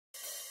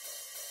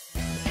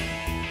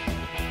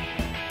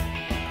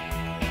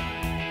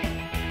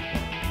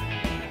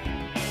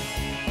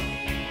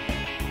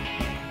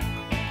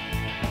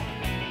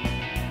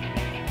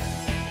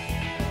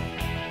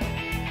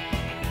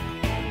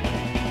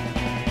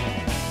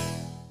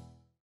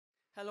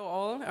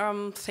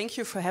Thank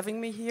you for having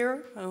me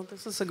here.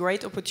 This is a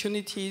great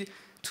opportunity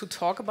to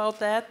talk about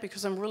that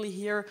because I'm really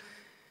here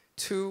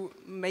to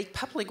make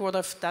public what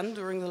I've done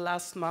during the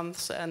last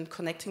months and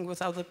connecting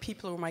with other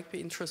people who might be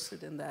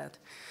interested in that.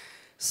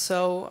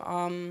 So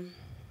I'm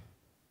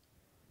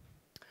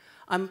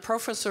a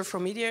professor for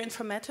media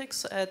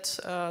informatics at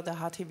the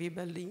HTW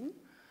Berlin.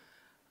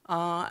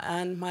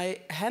 And my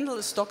handle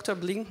is Dr.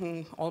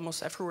 Blinken,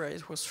 almost everywhere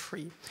it was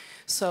free.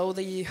 So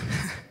the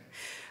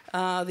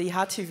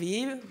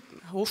HTW,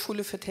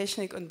 Hochschule für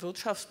Technik und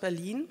Wirtschaft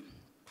Berlin,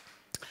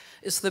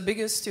 is the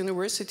biggest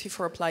university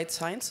for applied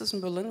sciences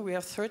in Berlin. We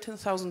have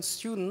 13,000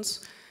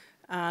 students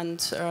and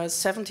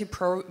 70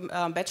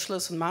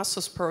 bachelor's and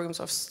master's programs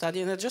of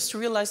study. And I just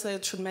realized that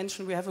I should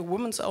mention we have a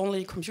women's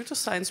only computer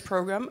science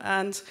program,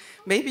 and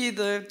maybe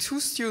the 2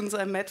 students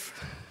I met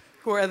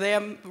who are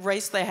there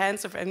raise their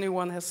hands if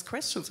anyone has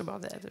questions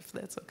about that, if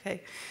that's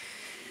okay.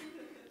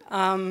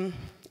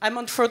 I'm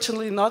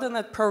unfortunately not in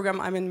that program.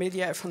 I'm in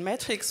media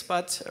informatics,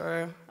 but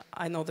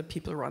I know the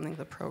people running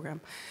the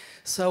program.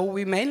 So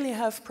we mainly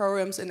have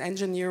programs in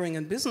engineering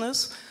and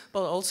business,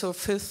 but also a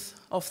fifth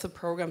of the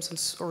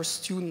programs or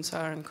students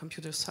are in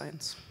computer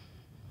science.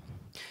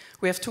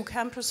 We have 2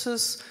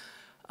 campuses,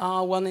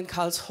 one in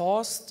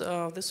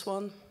Karlshorst, this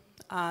one,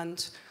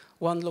 and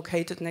one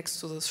located next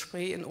to the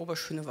Spree in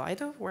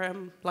Oberschöneweide, where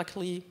I'm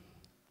lucky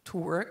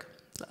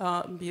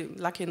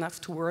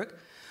enough to work,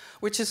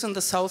 which is in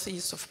the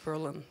southeast of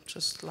Berlin,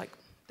 just like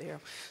there.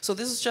 So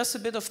this is just a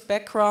bit of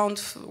background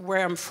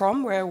where I'm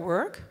from, where I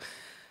work.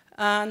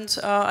 And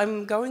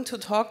I'm going to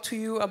talk to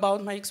you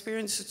about my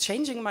experience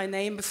changing my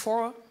name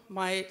before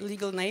my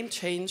legal name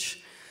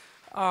change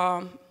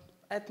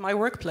at my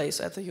workplace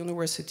at the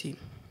university.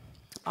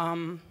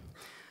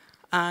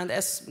 And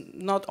as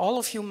not all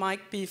of you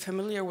might be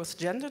familiar with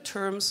gender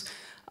terms,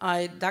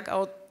 I dug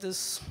out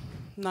this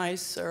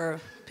nice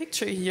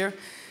picture here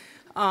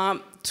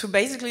to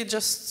basically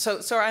just,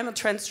 so I'm a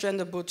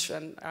transgender butch,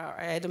 and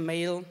I had a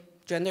male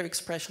gender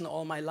expression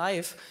all my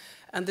life.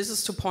 And this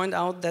is to point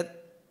out that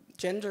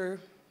gender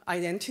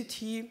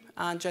identity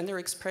and gender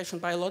expression,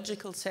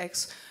 biological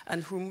sex,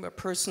 and whom a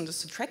person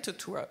is attracted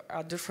to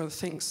are different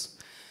things.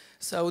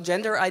 So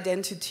gender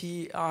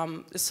identity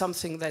is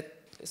something that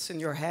is in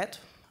your head,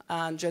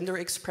 and gender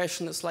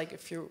expression is like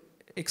if you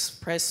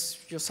express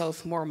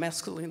yourself more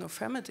masculine or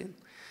feminine.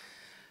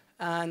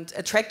 And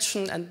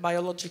attraction and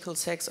biological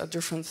sex are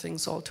different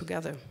things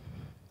altogether.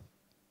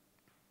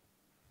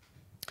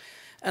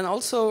 And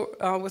also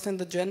within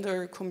the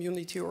gender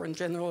community, or in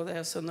general,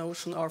 there's a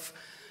notion of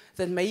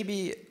that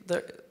maybe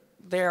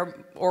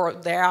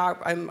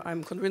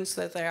I'm convinced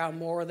that there are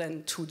more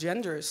than 2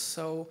 genders.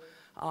 So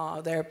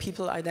there are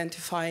people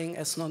identifying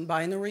as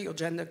non-binary or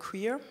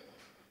genderqueer,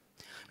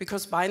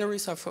 because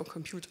binaries are for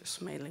computers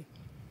mainly.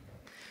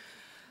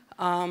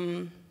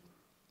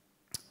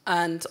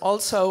 And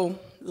also,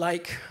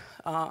 like,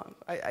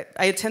 I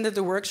attended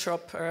a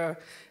workshop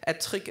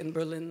at Trick in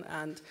Berlin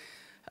and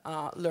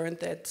learned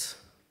that,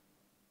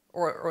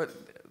 or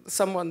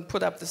someone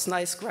put up this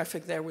nice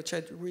graphic there, which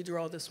I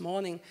redraw this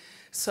morning.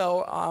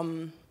 So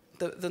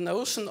the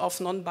notion of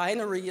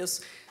non-binary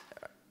is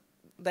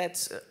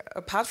that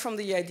apart from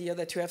the idea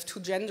that you have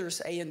 2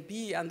 genders, A and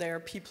B, and there are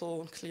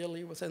people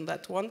clearly within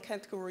that one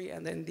category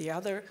and then the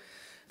other,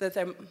 that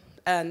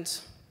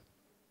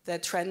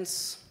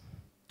trans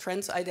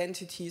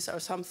identities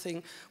are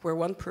something where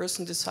one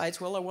person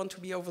decides, well, I want to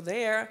be over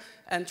there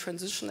and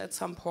transition at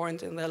some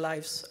point in their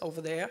lives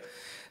over there.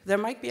 There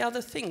might be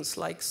other things,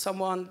 like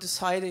someone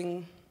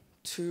deciding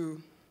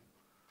to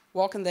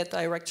walk in that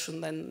direction,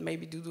 then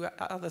maybe do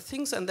other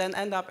things, and then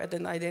end up at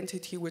an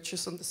identity which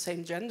is in the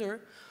same gender,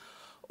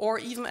 or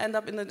even end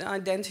up in an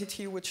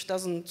identity which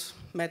doesn't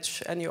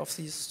match any of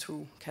these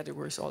 2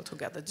 categories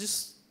altogether.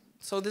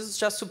 So this is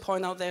just to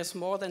point out there's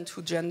more than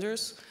 2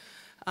 genders,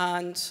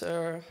 and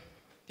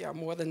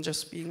more than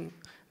just being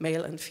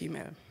male and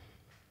female.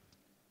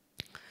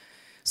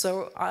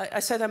 So I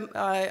said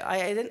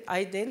I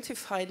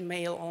identified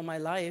male all my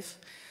life,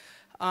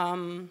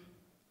 and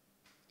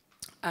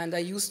I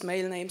used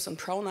male names and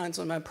pronouns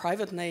on my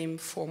private name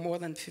for more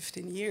than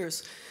 15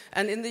 years.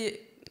 And in the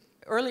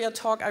earlier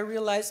talk, I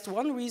realized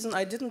one reason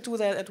I didn't do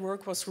that at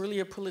work was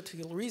really a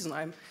political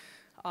reason.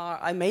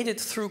 I made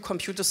it through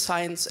computer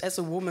science as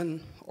a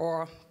woman,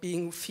 or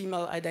being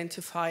female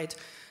identified,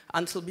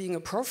 until being a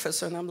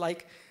professor, and I'm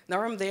like,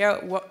 now I'm there,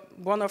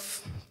 one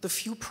of the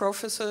few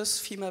professors,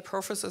 female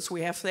professors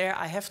we have there,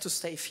 I have to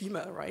stay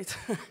female, right?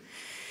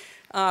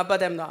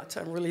 But I'm not,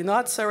 I'm really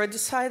not. So I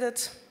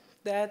decided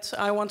that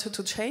I wanted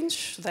to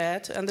change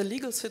that, and the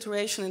legal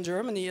situation in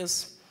Germany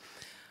is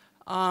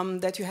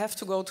that you have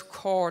to go to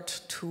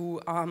court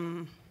to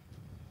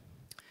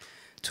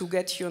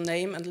get your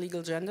name and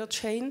legal gender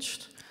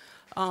changed.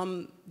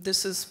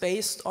 This is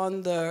based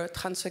on the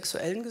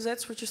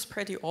Transsexuellengesetz, which is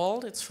pretty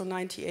old, it's from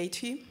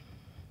 1980.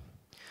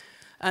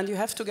 And you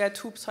have to get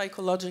 2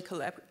 psychological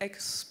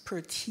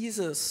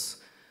expertises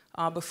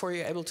before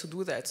you're able to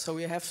do that. So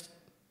you have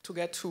to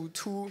get to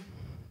 2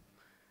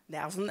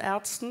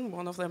 Nervenärzten,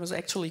 one of them is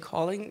actually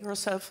calling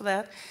herself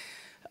that,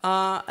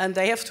 And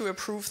they have to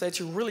approve that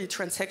you're really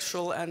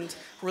transsexual and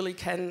really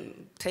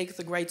can take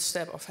the great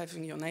step of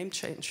having your name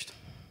changed.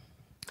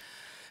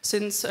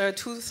 Since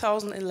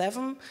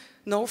 2011,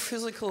 no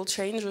physical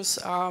changes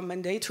are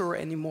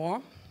mandatory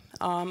anymore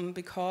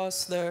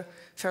because the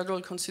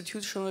Federal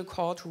Constitutional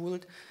Court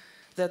ruled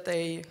that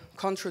they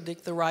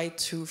contradict the right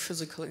to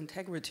physical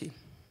integrity.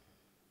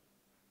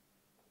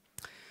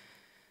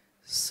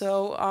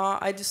 So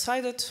I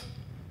decided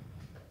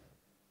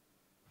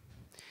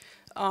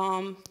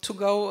to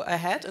go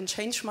ahead and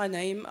change my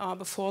name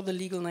before the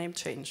legal name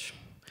change.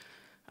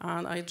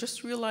 And I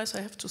just realized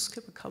I have to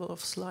skip a couple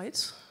of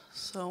slides.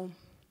 So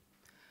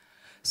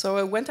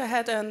I went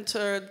ahead and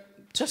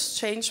just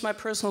changed my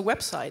personal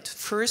website.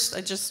 First,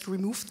 I just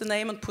removed the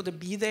name and put a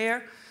B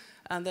there.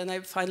 And then I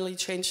finally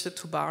changed it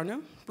to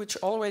Barne, which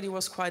already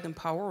was quite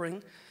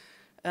empowering.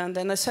 And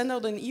then I sent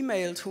out an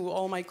email to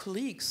all my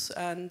colleagues.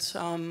 And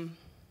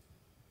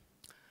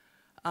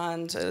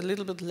a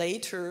little bit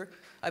later,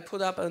 I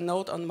put up a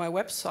note on my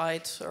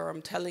website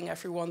telling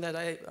everyone that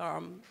I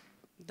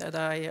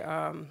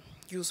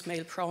use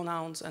male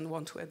pronouns and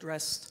want to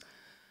address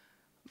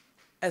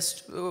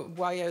as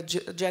via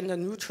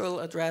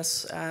gender-neutral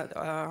address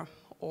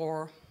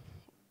or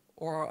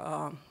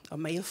a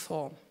male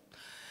form.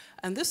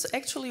 And this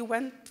actually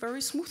went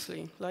very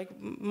smoothly. Like,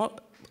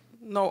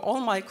 no, all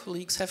my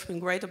colleagues have been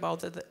great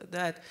about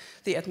that.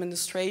 The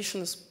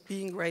administration is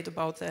being great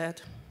about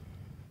that.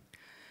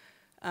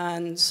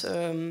 And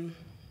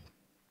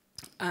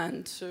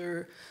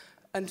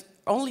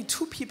only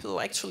 2 people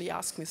actually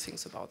asked me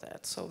things about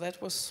that. So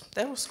that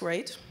was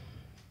great.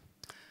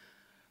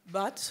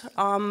 But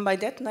my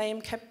dead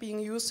name kept being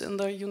used in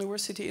the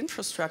university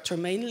infrastructure,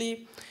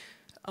 mainly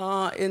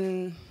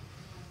in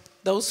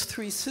those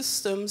 3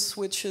 systems,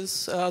 which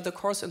is the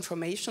course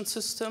information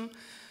system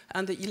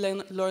and the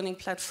e-learning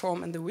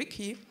platform and the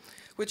wiki,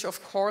 which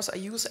of course I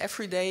use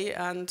every day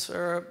and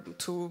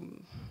to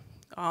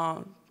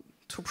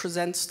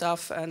present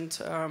stuff and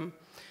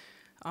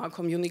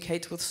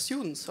communicate with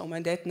students. So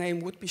my dead name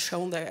would be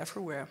shown there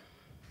everywhere.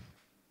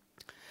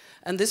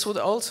 And this would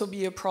also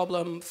be a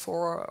problem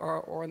for,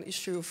 or an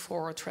issue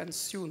for trans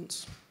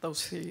students,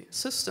 those 3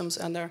 systems.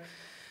 And their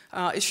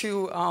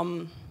issue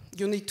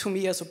unique to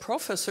me as a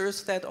professor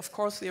is that, of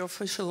course, the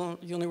official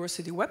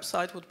university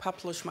website would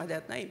publish my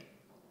dead name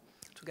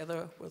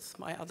together with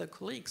my other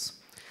colleagues.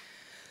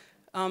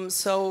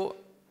 So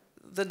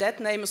the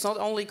dead name is not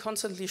only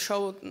constantly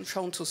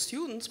shown to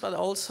students, but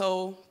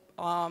also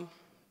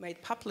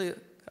made public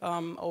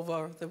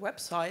over the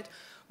website,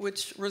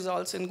 which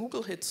results in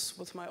Google hits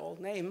with my old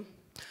name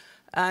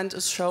and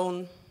is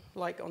shown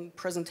like on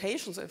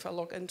presentations. If I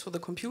log into the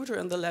computer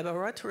in the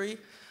laboratory,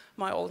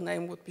 my old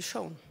name would be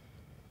shown.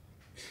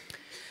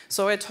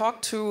 So I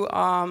talked to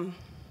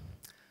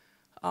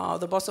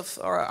the boss of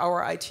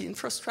our IT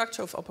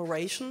infrastructure of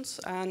operations,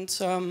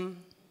 and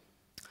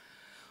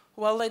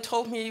well, they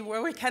told me,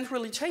 well, we can't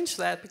really change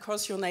that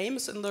because your name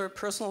is in the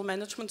personal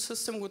management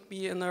system, would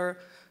be in a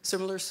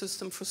similar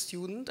system for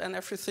student, and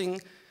everything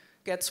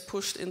gets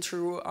pushed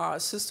into a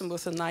system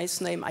with a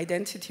nice name,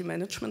 identity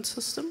management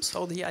system.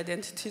 So the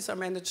identities are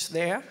managed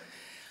there,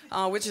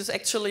 which is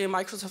actually a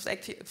Microsoft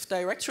Active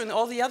Directory, and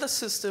all the other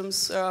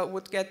systems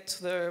would get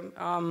the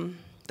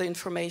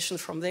information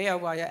from there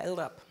via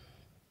LDAP.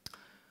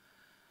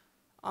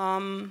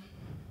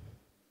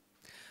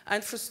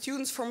 And for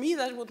students, for me,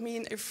 that would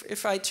mean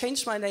if I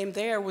changed my name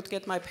there, I would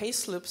get my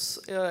payslips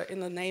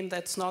in a name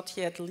that's not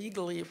yet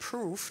legally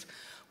approved,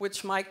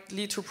 which might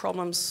lead to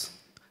problems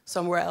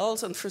somewhere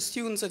else. And for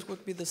students, it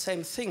would be the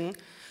same thing.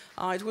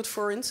 It would,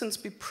 for instance,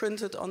 be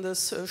printed on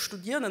this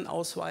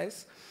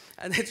Studierendenausweis.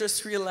 And I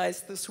just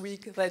realized this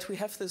week that we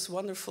have these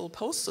wonderful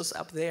posters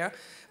up there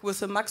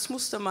with a Max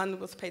Mustermann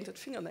with painted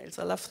fingernails.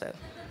 I love that.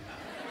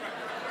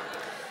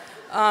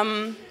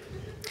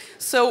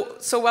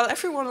 So while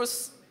everyone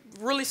was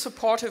really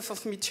supportive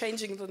of me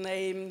changing the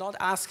name, not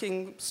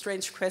asking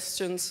strange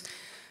questions,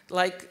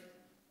 like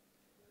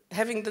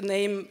having the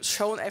name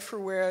shown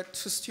everywhere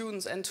to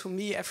students and to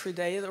me every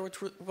day, that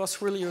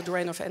was really a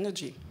drain of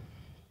energy.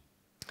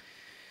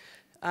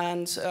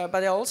 And,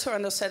 but I also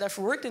understood, I've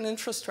worked in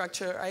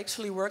infrastructure, I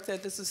actually worked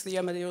at, this is the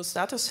Amadeus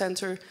data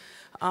center,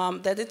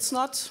 that it's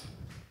not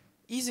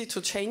easy to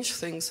change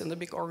things in the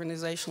big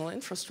organizational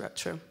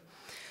infrastructure.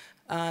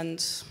 And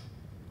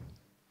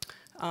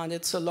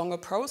it's a longer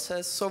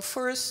process. So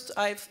first,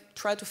 I've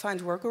tried to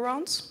find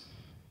workarounds.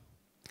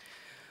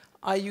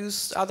 I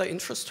used other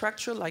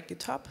infrastructure like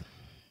GitHub.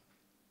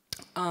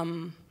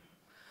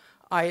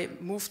 I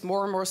moved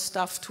more and more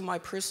stuff to my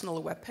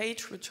personal web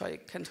page, which I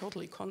can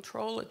totally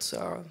control. It's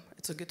a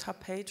GitHub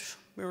page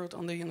mirrored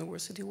on the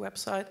university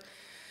website.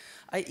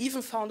 I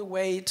even found a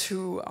way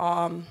to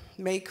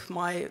make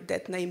my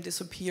dead name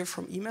disappear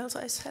from emails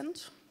I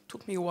sent.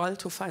 Took me a while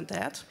to find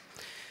that.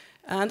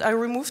 And I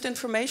removed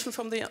information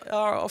from the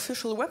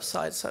official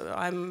website. So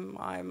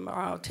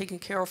I'm taking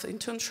care of the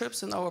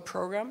internships in our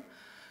program.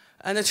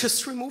 And I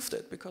just removed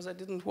it because I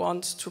didn't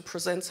want to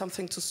present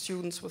something to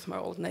students with my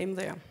old name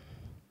there.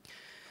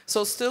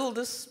 So still,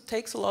 this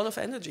takes a lot of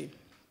energy.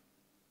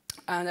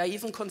 And I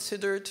even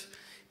considered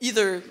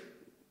either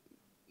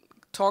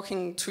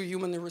talking to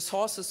human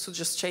resources to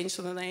just change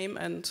the name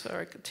and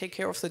take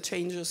care of the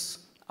changes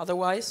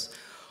otherwise,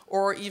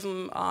 or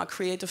even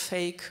create a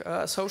fake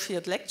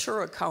associate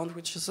lecturer account,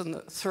 which is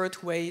a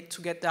third way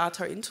to get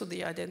data into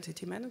the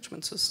identity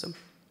management system.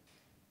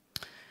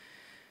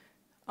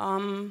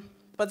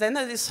 But then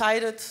I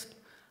decided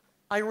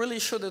I really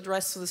should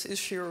address this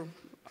issue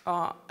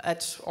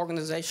at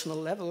organizational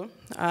level.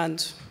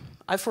 And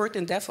I've worked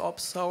in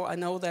DevOps, so I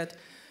know that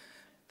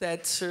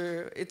it's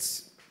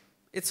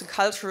a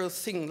cultural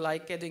thing,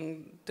 like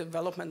getting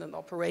development and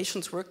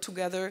operations work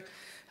together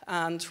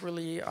and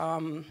really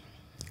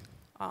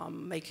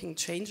making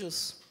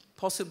changes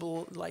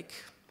possible, like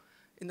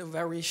in a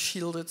very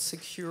shielded,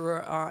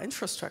 secure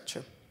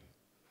infrastructure.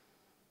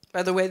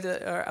 By the way,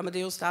 the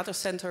Amadeus data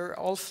center,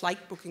 all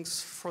flight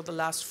bookings for the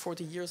last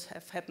 40 years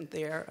have happened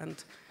there,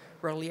 and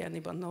rarely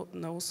anyone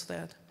knows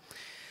that.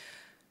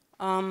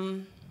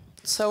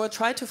 So I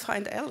tried to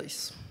find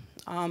allies,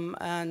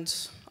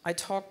 and I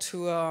talked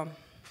to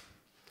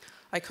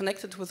I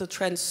connected with a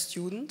trans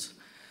student,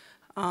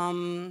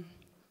 and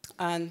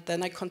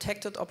then I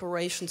contacted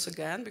operations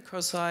again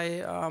because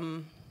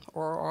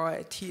or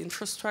IT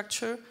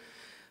infrastructure,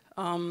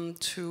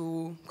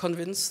 to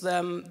convince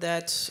them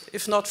that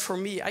if not for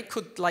me, I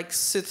could like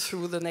sit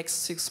through the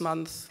next 6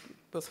 months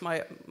with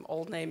my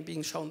old name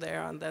being shown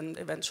there and then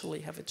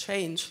eventually have it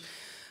changed.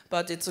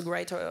 But it's a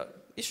greater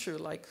issue,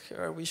 like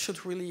we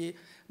should really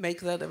make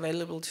that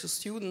available to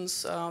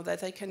students that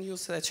they can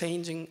use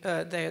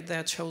their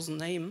their chosen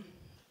name.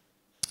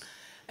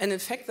 And in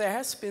fact, there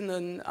has been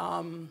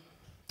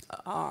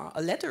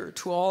a letter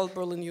to all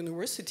Berlin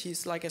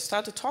universities. Like I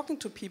started talking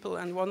to people,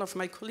 and one of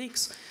my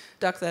colleagues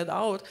dug that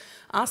out,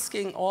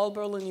 asking all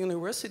Berlin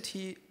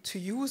university to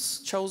use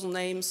chosen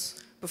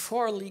names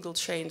before a legal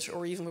change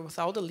or even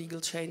without a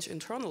legal change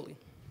internally.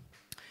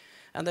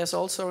 And there's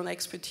also an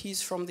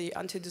expertise from the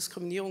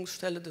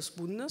Antidiskriminierungsstelle des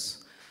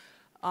Bundes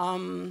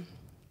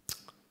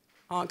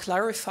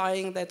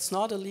clarifying that's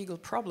not a legal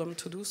problem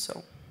to do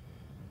so.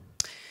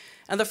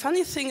 And the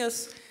funny thing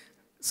is,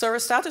 so I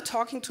started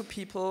talking to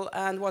people,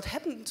 and what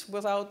happened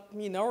without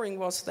me knowing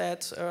was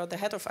that the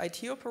head of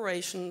IT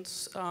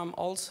operations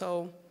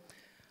also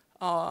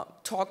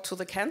talked to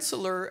the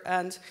chancellor,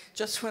 and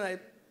just when I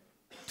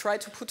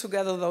tried to put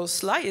together those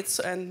slides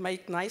and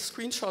make nice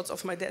screenshots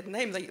of my dead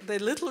name, they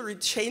literally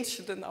changed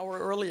it an hour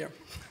earlier.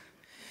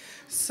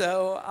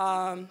 So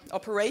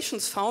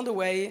operations found a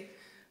way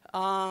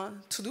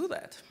to do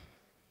that.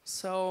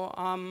 So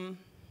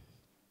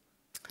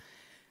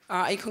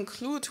I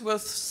conclude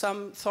with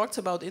some thoughts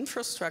about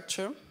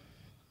infrastructure.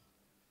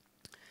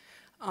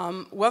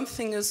 One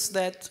thing is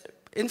that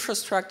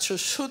infrastructure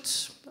should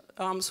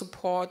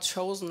support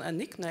chosen and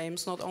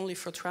nicknames, not only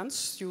for trans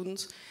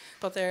students,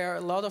 but there are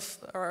a lot of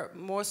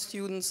more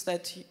students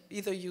that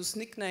either use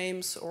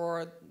nicknames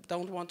or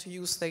don't want to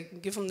use their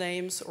given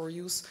names or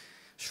use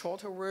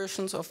shorter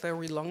versions of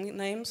very long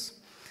names.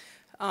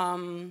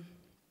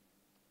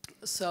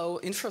 So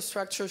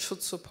infrastructure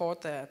should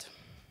support that.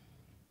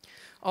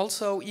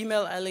 Also,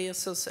 email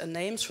aliases and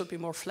names should be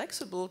more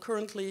flexible.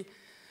 Currently,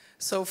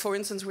 so for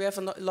instance, we have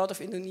a lot of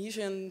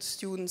Indonesian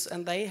students,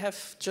 and they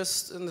have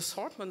just an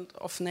assortment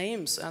of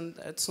names, and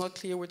it's not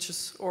clear which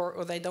is,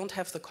 or they don't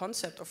have the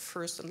concept of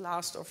first and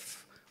last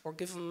or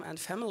given and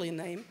family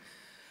name.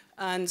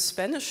 And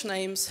Spanish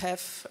names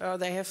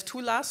they have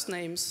 2 last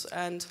names,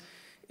 and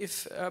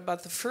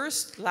but the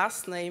first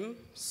last name,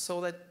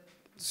 so that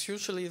it's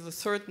usually the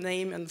 3rd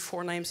name and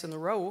 4 names in a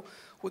row,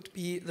 would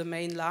be the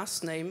main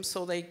last name,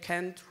 so they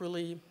can't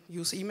really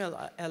use email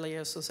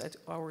aliases at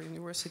our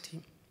university.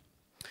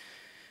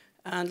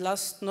 And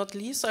last not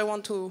least, I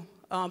want to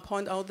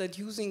point out that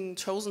using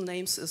chosen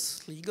names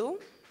is legal,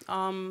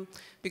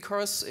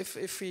 because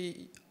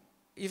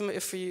even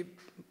if we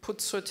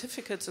put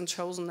certificates in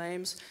chosen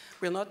names,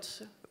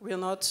 it's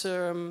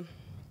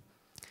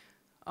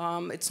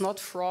not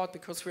fraud,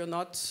 because we're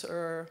not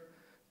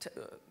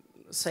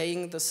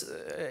saying this,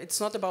 it's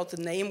not about the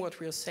name what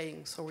we are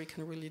saying, so we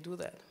can really do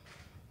that.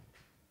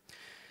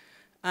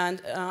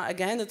 And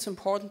again, it's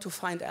important to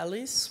find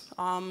allies.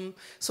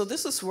 So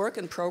this is work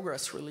in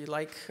progress, really.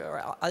 Like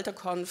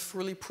AlterConf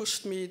really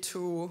pushed me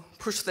to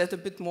push that a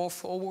bit more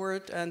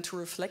forward and to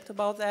reflect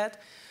about that.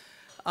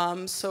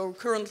 So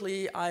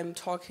currently, I'm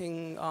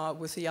talking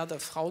with the other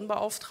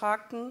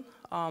Frauenbeauftragten,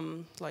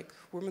 like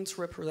women's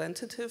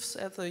representatives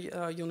at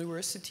the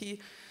university,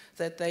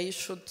 that they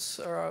should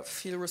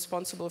feel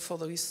responsible for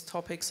these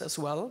topics as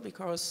well,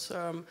 because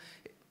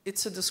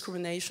it's a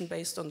discrimination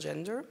based on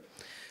gender.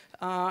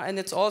 And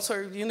it's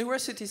also,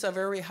 universities are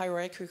very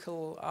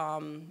hierarchical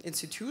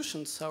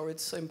institutions, so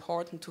it's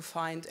important to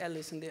find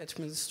allies in the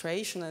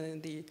administration and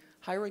in the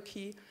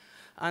hierarchy.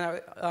 And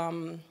I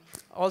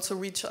also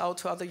reach out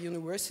to other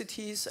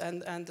universities,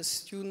 and the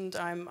student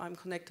I'm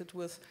connected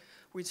with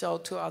reach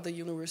out to other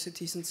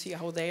universities and see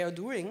how they are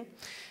doing.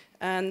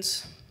 And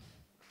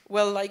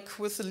well, like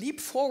with the leap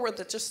forward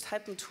that just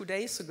happened 2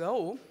 days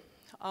ago,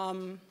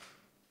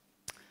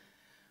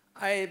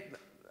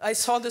 I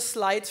saw the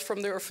slides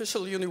from the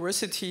official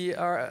university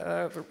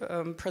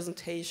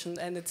presentation,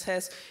 and it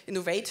says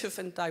innovative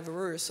and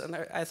diverse. And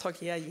I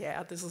thought,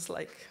 yeah, this is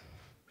like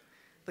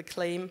the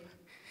claim.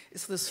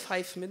 Is this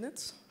 5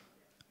 minutes?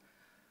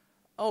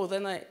 Oh,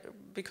 then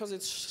because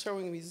it's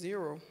showing me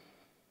 0.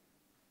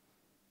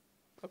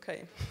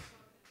 Okay.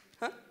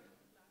 Huh?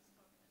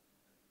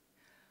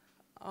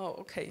 Oh,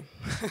 okay.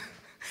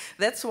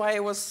 That's why I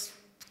was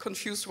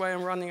confused why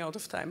I'm running out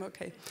of time.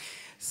 Okay.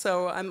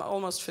 So I'm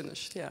almost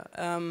finished, yeah.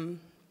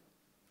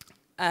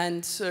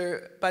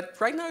 But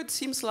right now it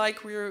seems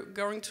like we're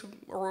going to,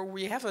 or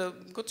we have a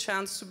good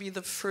chance to be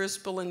the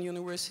first Berlin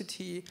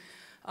university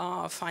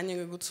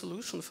finding a good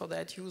solution for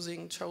that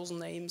using chosen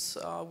names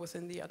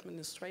within the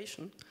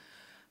administration.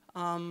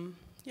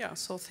 Yeah,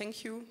 so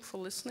thank you for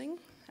listening.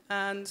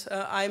 And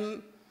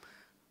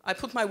I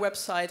put my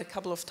website a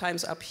couple of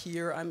times up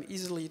here. I'm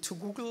easily to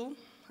Google,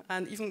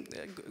 and even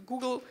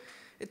Google.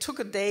 It took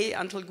a day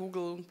until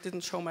Google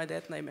didn't show my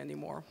dead name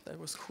anymore. That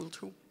was cool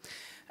too.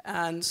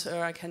 And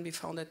I can be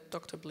found at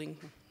Dr.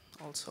 Blinken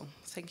also.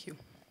 Thank you.